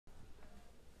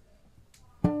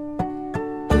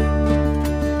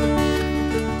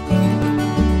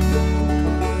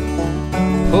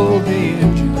pulled the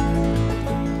engine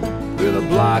with a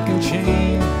block and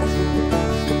chain.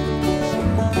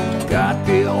 Got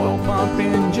the oil pump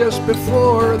in just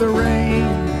before the rain,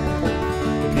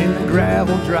 in the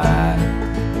gravel drive.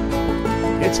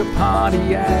 It's a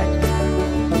Pontiac.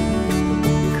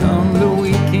 Come the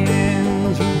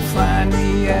weekends, you find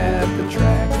me at the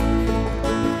track.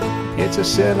 It's a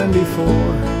 74.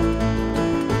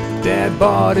 Dad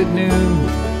bought it new,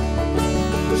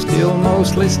 still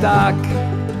mostly stock,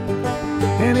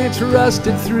 and it's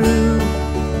rusted through.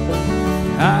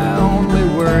 I only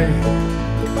worry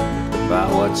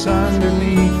about what's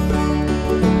underneath.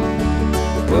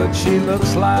 What she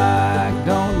looks like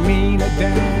don't mean a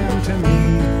damn to me,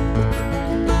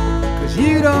 'cause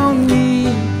you don't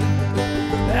need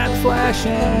that flash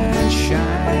and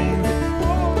shine.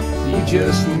 You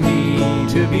just need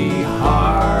to be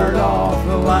hard off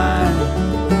the line.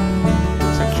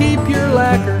 So keep your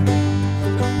lacquer,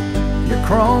 your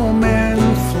chrome and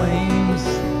flames.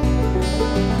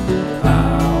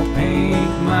 I'll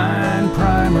paint mine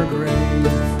primer gray.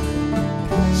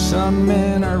 Some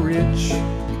men are rich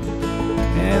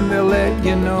and they'll let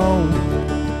you know.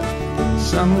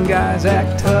 Some guys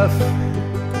act tough,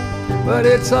 but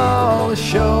it's all a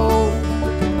show.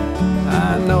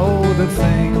 I know the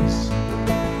things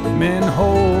men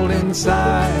hold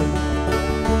inside.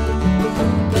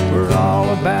 We're all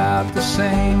about the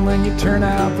same when you turn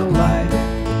out the light.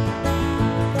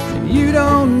 And you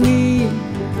don't need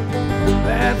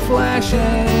that flash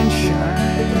and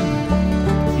shine.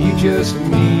 You just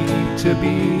need to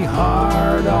be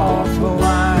hard off the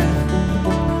line.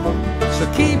 So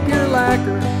keep your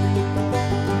lacquer,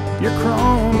 your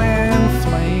chrome and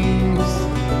flames.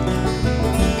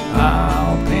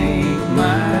 I'll paint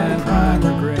mine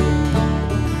primer gray.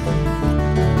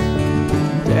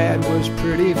 Dad was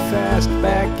pretty fast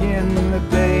back in the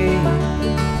day.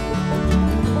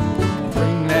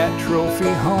 Bring that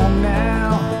trophy home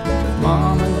now,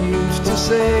 Mama used to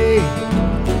say.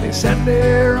 They sat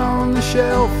there on the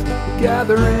shelf,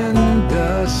 gathering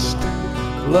dust.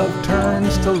 Love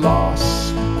turns to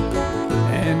loss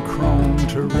and chrome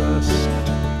to rust.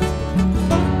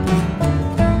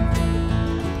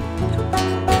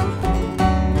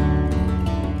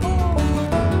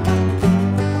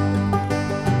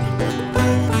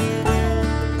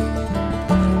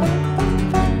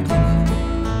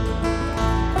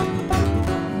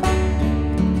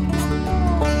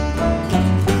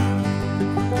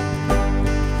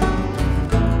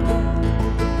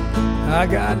 I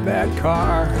got that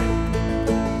car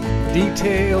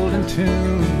detailed and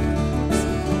tuned.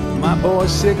 My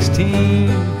boy's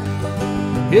 16,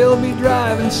 he'll be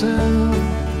driving soon,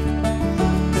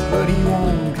 but he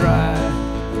won't drive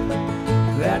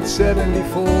that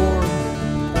 74.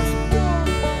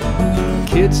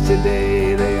 Kids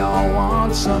today, they all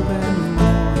want something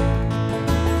more,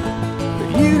 but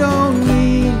you don't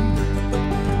need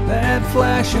that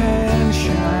flash and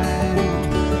shine.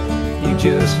 You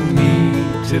just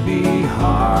need to be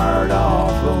hard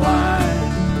off the line.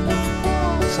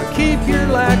 So keep your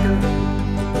lacquer,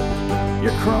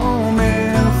 your chrome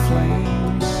and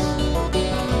flames.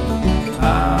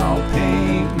 I'll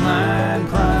paint mine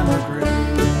primer gray.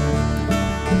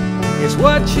 It's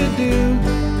what you do,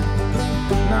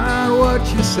 not what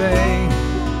you say.